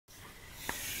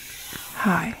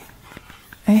Hi,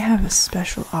 I have a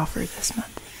special offer this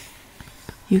month.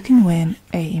 You can win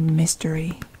a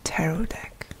mystery tarot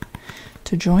deck.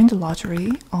 To join the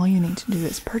lottery, all you need to do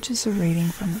is purchase a reading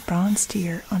from the bronze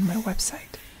tier on my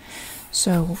website.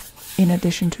 So, in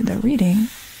addition to the reading,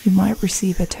 you might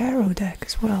receive a tarot deck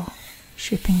as well,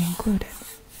 shipping included.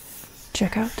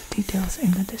 Check out the details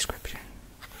in the description.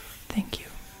 Thank you.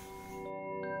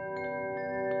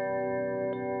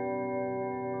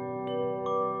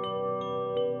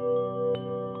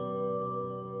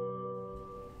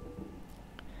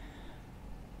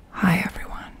 Hi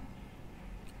everyone.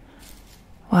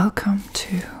 Welcome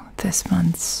to this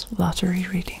month's lottery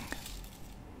reading.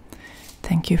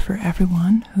 Thank you for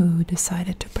everyone who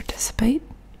decided to participate.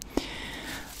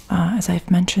 As I've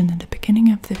mentioned in the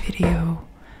beginning of the video,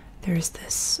 there's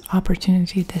this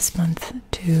opportunity this month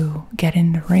to get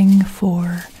in the ring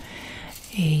for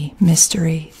a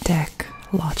mystery deck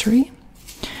lottery.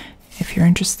 If you're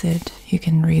interested, you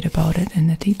can read about it in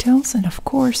the details, and of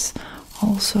course,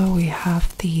 also we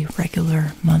have the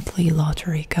regular monthly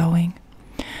lottery going,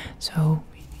 so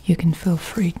you can feel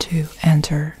free to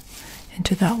enter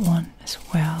into that one as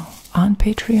well on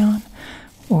Patreon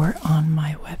or on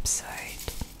my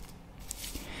website.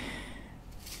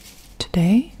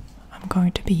 Today I'm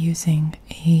going to be using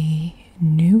a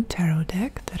new tarot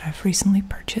deck that I've recently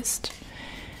purchased.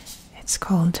 It's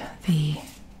called the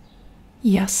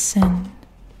Iain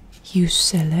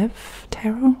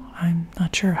tarot. I'm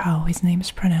not sure how his name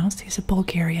is pronounced. He's a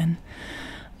Bulgarian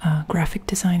graphic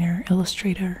designer,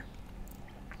 illustrator,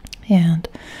 and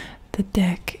the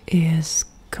deck is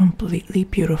completely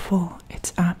beautiful.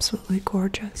 It's absolutely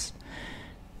gorgeous.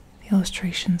 The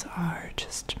illustrations are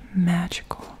just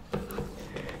magical,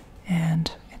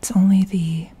 and it's only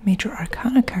the major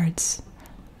arcana cards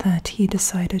that he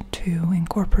decided to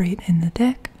incorporate in the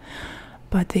deck,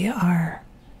 but they are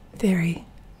very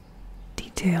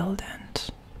detailed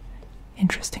and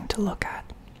interesting to look at.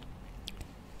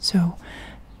 So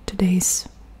today's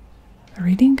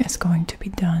reading is going to be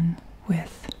done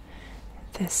with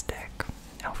this deck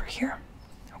over here.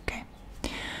 Okay,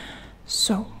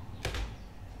 so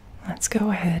let's go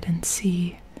ahead and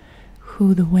see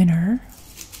who the winner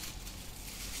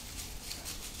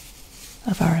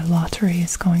of our lottery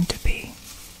is going to be.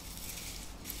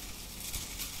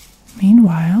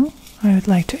 Meanwhile, I would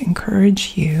like to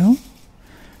encourage you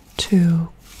to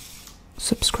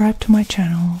subscribe to my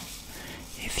channel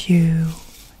if you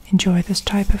enjoy this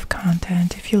type of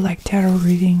content. If you like tarot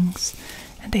readings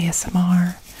and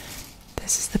ASMR,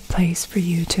 this is the place for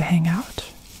you to hang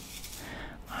out.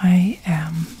 I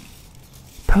am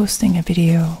posting a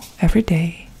video every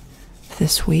day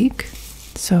this week,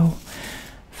 so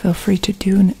feel free to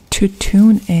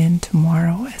tune in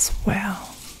tomorrow as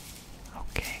well.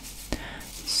 Okay,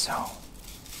 so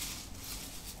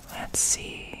let's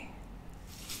see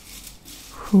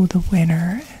who the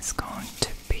winner is going to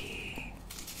be.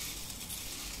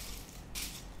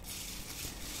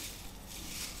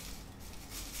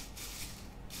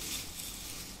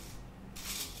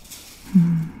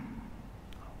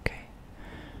 Okay,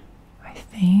 I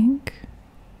think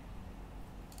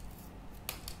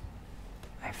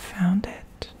I found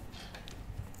it.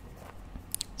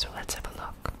 So let's have a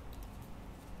look.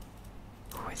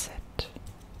 Who is it?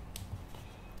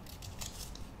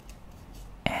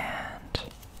 And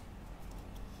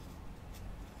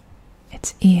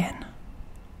it's Iain.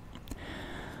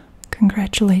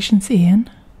 Congratulations, Iain.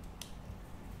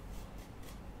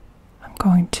 I'm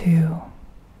going to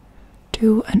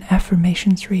do an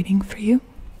affirmations reading for you,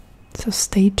 so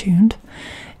stay tuned.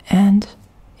 And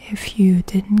if you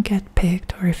didn't get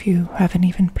picked, or if you haven't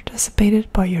even participated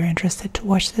but you're interested to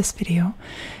watch this video,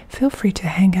 feel free to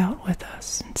hang out with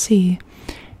us and see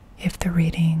if the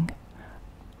reading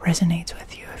resonates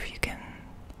with you, if you can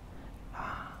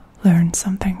learn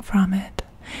something from it.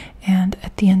 And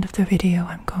at the end of the video,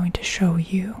 I'm going to show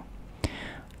you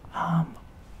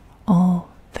all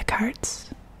the cards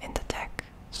in the deck.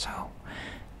 So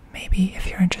maybe if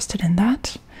you're interested in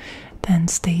that, then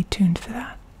stay tuned for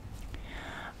that.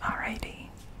 Alrighty.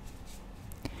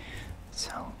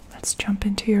 So let's jump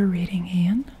into your reading,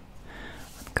 Iain.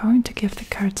 I'm going to give the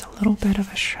cards a little bit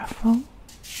of a shuffle.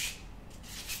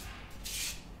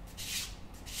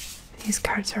 These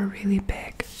cards are really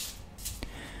big,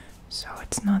 so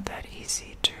it's not that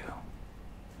easy to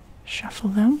shuffle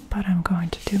them, but I'm going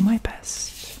to do my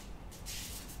best.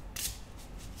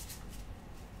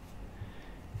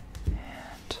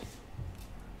 And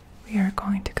we are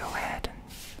going to go ahead and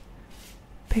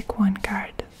pick one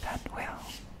card that will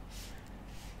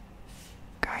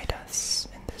guide us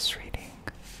in this reading.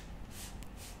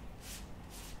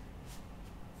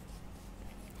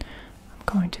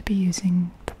 going to be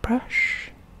using the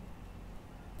brush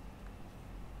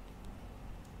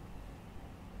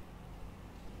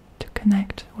to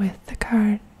connect with the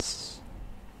cards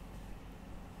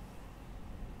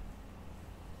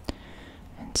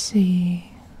and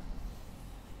see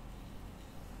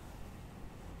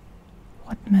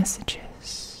what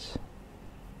messages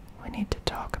we need to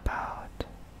talk about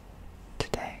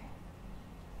today.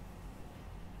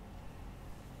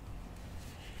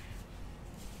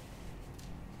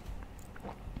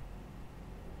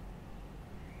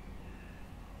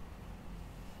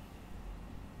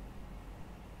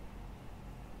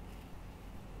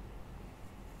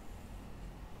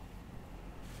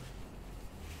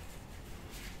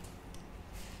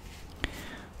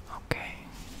 Okay.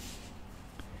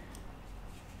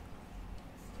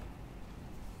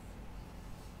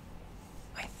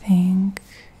 I think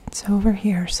it's over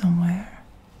here somewhere.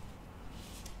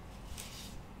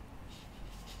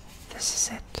 This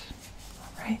is it,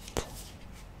 right?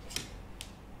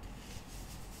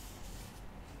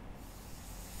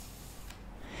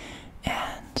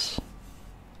 And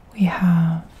we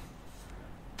have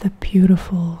the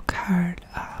beautiful card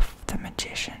of the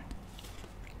Magician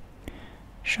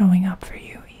showing up for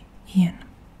you, Iain.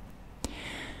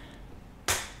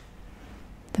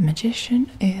 The Magician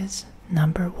is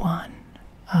number 1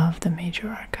 of the major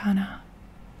arcana.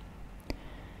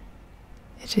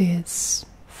 It is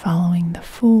following the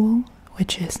Fool,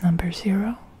 which is number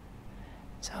 0.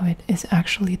 So it is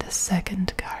actually the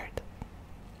second card.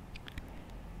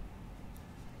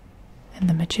 And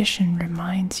the Magician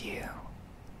reminds you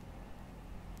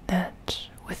that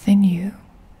within you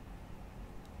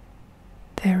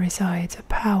there resides a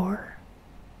power,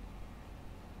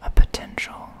 a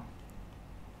potential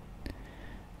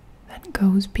that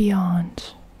goes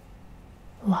beyond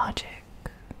logic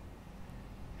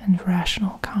and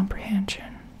rational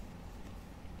comprehension.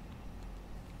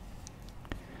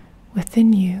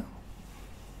 Within you,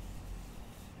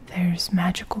 there's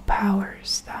magical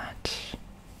powers that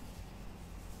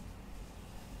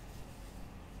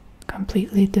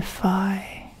completely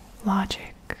defy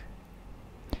logic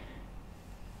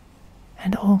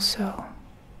and also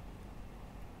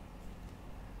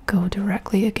go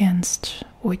directly against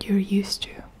what you're used to.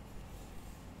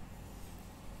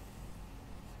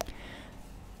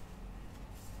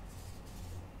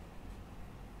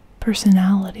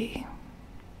 Personality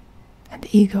and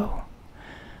ego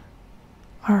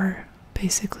are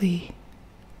basically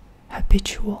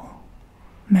habitual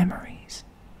memories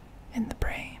in the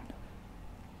brain.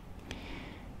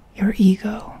 Your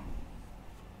ego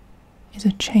is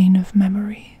a chain of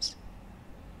memories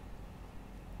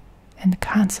and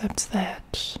concepts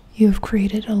that you've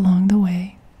created along the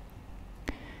way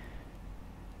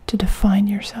to define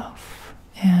yourself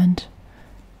and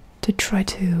to try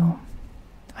to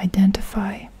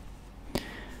identify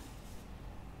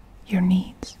your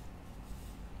needs.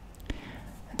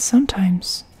 And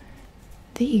sometimes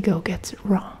the ego gets it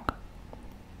wrong.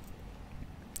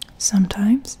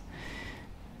 Sometimes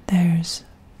there's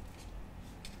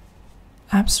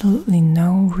absolutely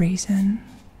no reason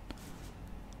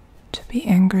to be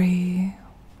angry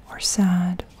or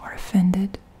sad or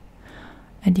offended,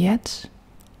 and yet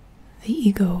the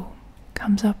ego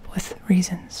comes up with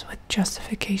reasons, with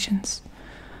justifications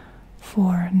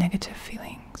for negative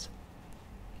feelings.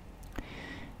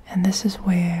 And this is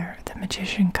where the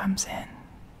Magician comes in,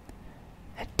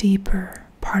 a deeper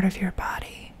part of your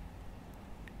body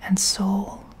and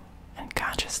soul and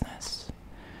consciousness.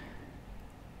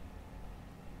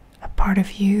 A part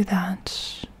of you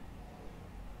that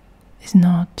is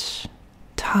not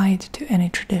tied to any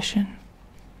tradition,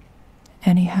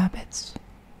 any habits,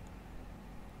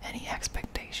 any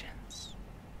expectations.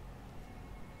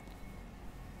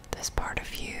 This part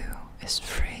of you is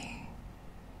free.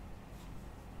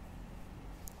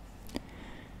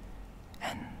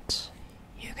 And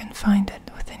you can find it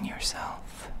within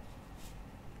yourself.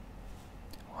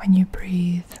 When you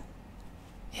breathe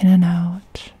in and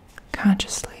out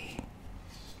consciously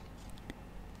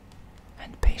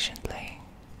and patiently,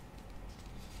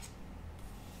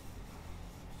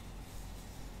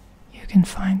 you can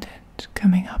find it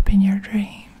coming up in your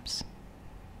dreams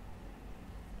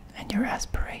and your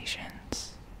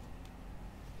aspirations.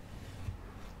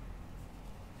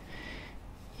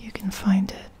 You can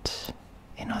find it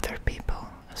in other people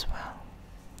as well.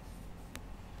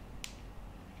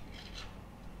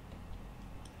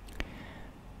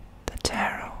 The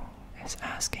tarot is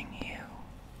asking you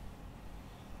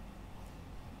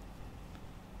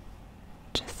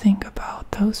to think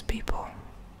about those people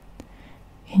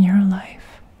in your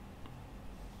life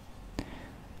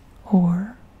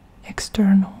or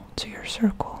external to your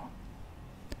circle,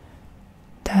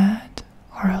 dead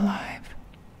or alive,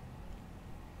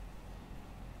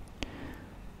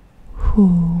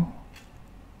 who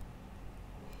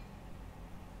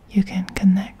you can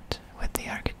connect with the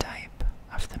archetype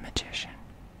of the magician.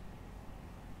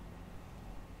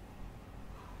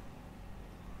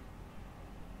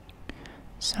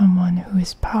 Someone who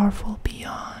is powerful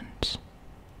beyond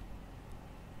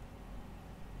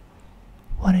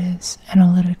what is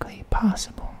analytically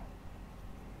possible.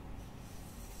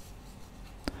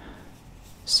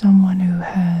 Someone who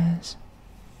has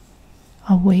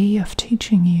a way of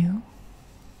teaching you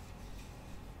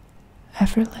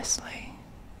effortlessly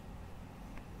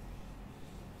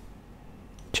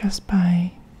just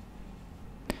by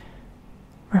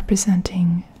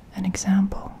representing an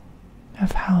example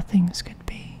of how things could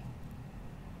be,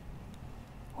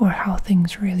 or how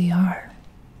things really are.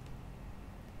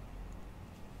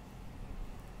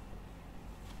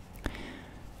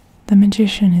 The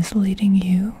magician is leading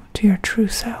you to your true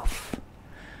self,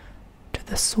 to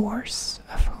the source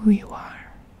of who you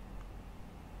are,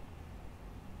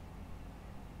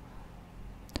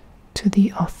 to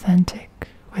the authentic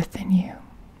within you.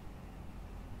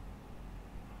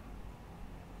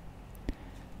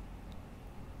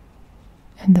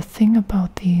 And the thing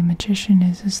about the magician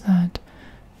is that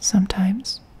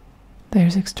sometimes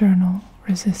there's external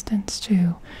resistance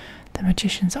to the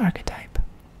magician's archetype.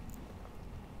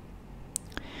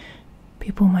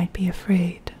 People might be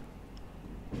afraid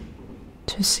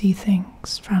to see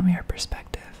things from your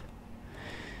perspective.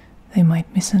 They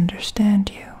might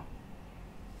misunderstand you.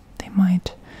 They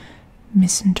might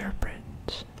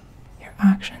misinterpret your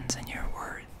actions and your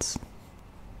words.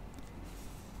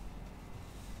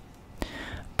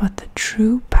 But the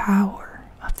true power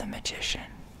of the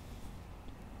magician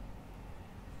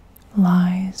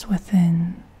lies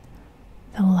within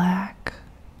the lack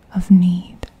of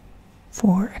need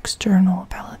for external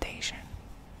validation.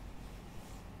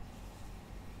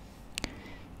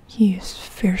 He is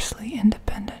fiercely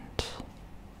independent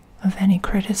of any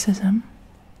criticism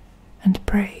and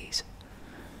praise.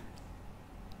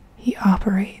 He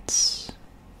operates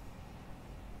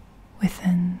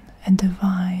within a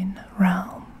divine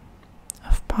realm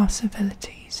of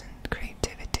possibilities and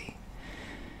creativity,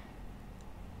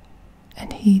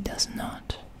 and he does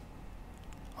not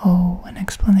owe an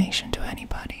explanation to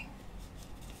anybody.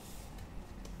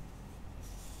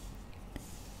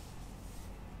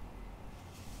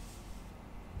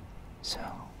 So,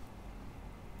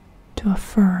 to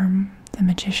affirm the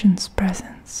magician's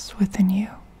presence within you,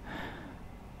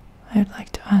 I would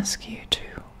like to ask you to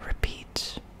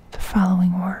repeat the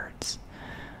following words.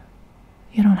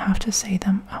 You don't have to say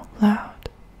them out loud.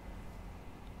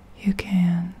 You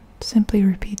can simply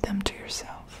repeat them to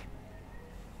yourself.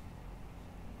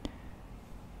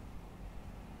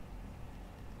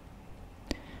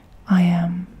 I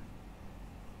am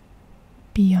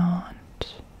beyond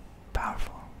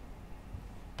powerful.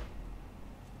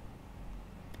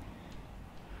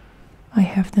 I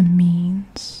have the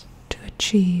means to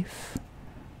achieve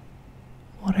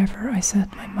whatever I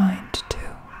set my mind to.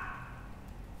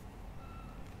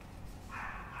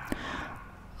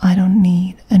 I don't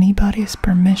need anybody's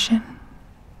permission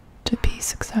to be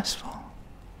successful.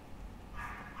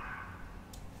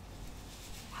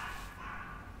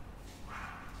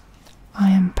 I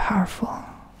am powerful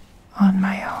on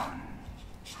my own.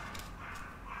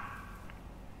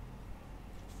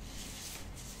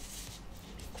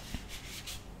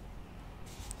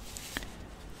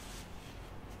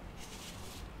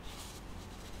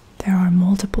 There are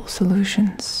multiple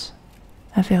solutions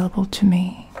available to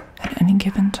me at any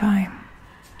given time,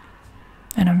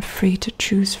 and I'm free to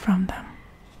choose from them.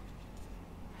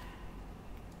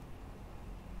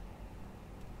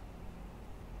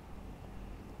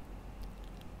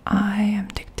 I am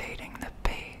dictating the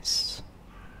pace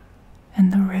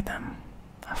and the rhythm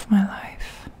of my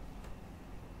life.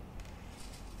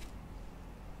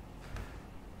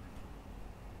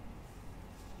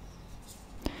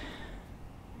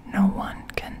 No one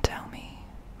can tell me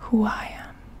who I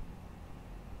am.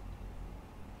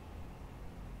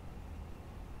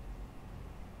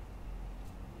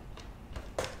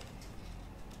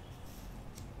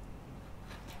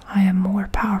 I am more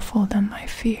powerful than my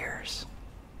fears.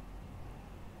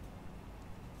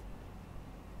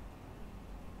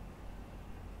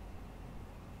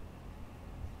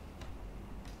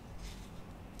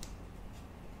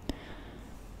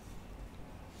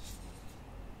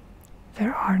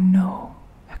 There are no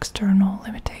external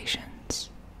limitations.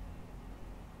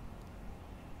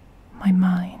 My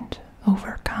mind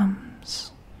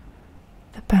overcomes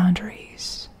the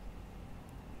boundaries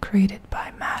created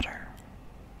by matter.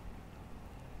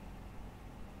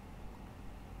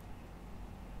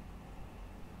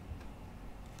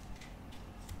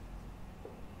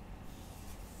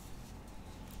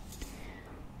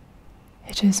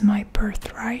 It is my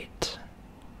birthright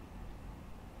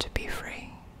to be free.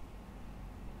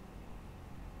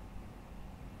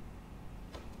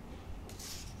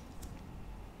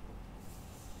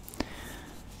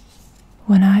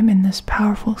 When I'm in this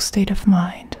powerful state of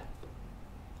mind,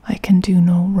 I can do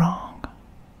no wrong.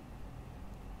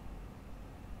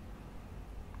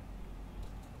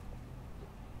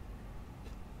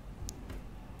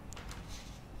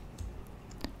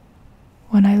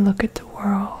 When I look at the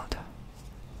world,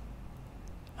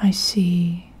 I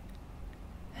see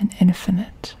an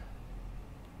infinite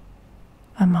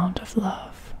amount of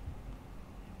love.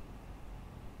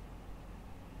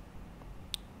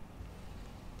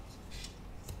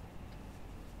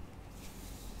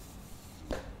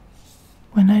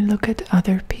 When I look at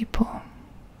other people,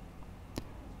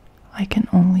 I can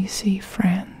only see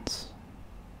friends,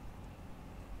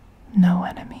 no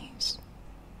enemies.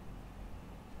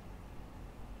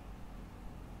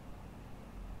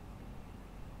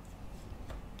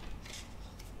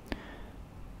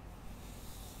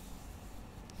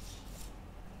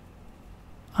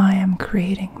 I am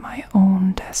creating my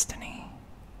own destiny.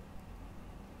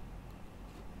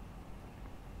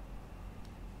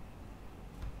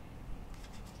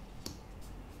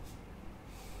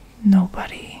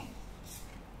 Nobody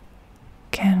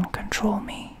can control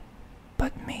me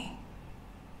but me.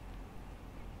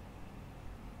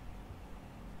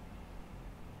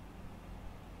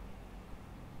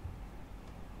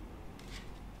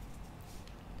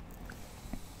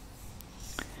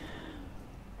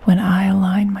 When I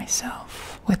align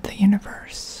myself with the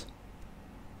universe,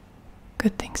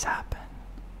 good things happen.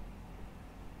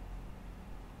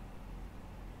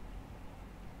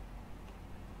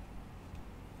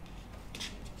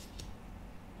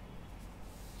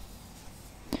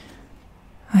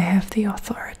 I have the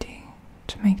authority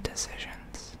to make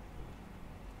decisions.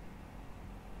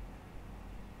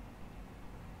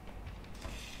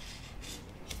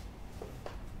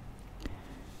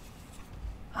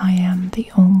 I am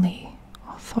the only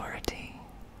authority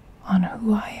on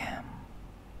who I am.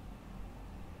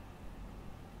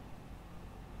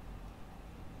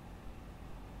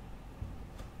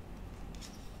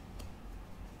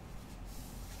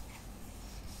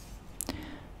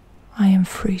 I am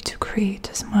free to create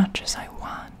as much as I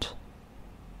want.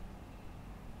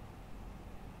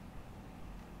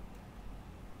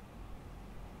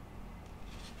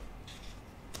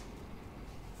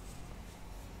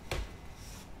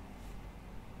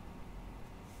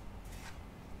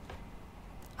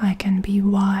 I can be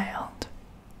wild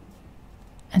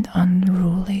and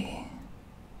unruly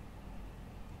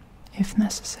if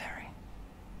necessary.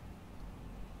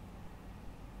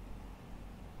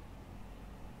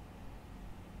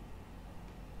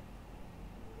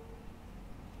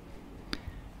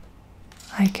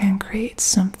 I can create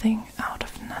something out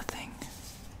of nothing.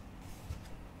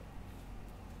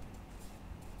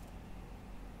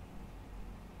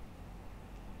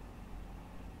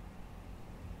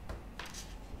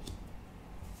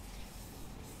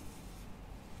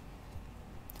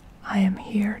 I am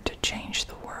here to change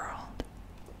the world.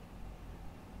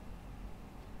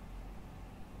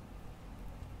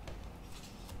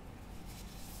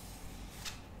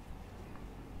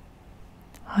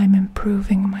 I'm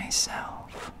improving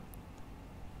myself.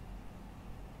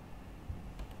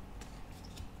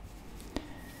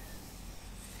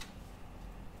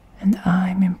 And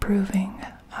I'm improving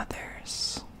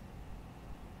others.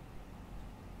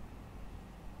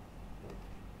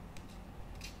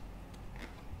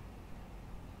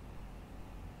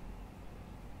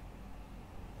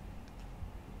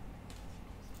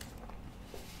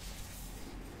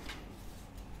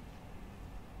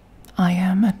 I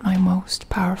am at my most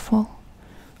powerful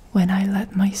when I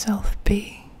let myself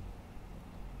be.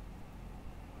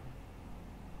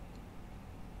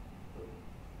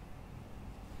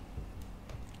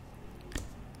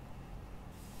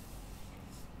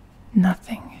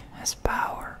 Nothing has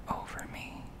power over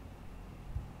me.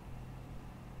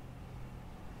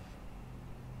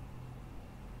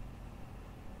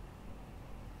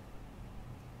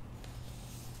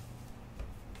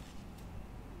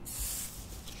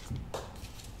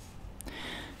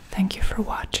 Thank you for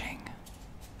watching.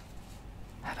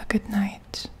 Have a good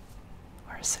night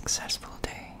or a successful